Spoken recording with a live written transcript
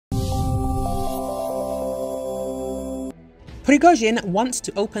Prigozhin wants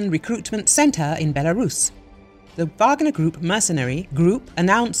to open recruitment center in Belarus. The Wagner Group mercenary group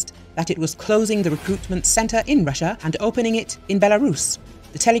announced that it was closing the recruitment center in Russia and opening it in Belarus.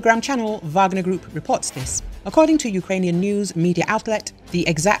 The Telegram channel Wagner Group reports this. According to Ukrainian news media outlet, the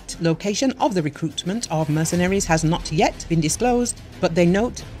exact location of the recruitment of mercenaries has not yet been disclosed, but they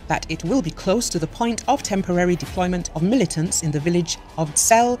note that it will be close to the point of temporary deployment of militants in the village of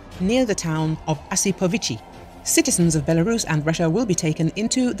Tsel near the town of Asipovichi. Citizens of Belarus and Russia will be taken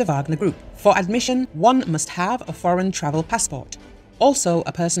into the Wagner Group. For admission, one must have a foreign travel passport. Also,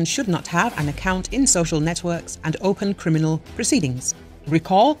 a person should not have an account in social networks and open criminal proceedings.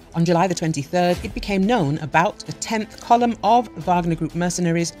 Recall, on July the 23rd, it became known about the 10th column of Wagner Group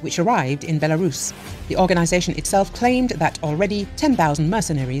mercenaries which arrived in Belarus. The organization itself claimed that already 10,000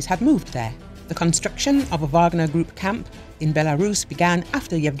 mercenaries had moved there. The construction of a Wagner Group camp in Belarus began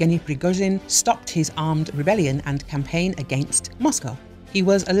after Yevgeny Prigozhin stopped his armed rebellion and campaign against Moscow. He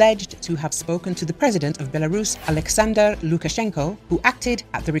was alleged to have spoken to the president of Belarus, Alexander Lukashenko, who acted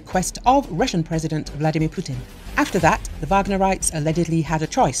at the request of Russian President Vladimir Putin. After that, the Wagnerites allegedly had a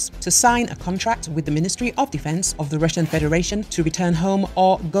choice to sign a contract with the Ministry of Defense of the Russian Federation to return home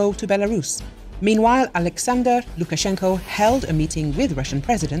or go to Belarus. Meanwhile, Alexander Lukashenko held a meeting with Russian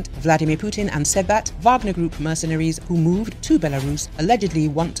President Vladimir Putin and said that Wagner Group mercenaries who moved to Belarus allegedly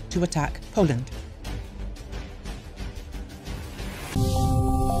want to attack Poland.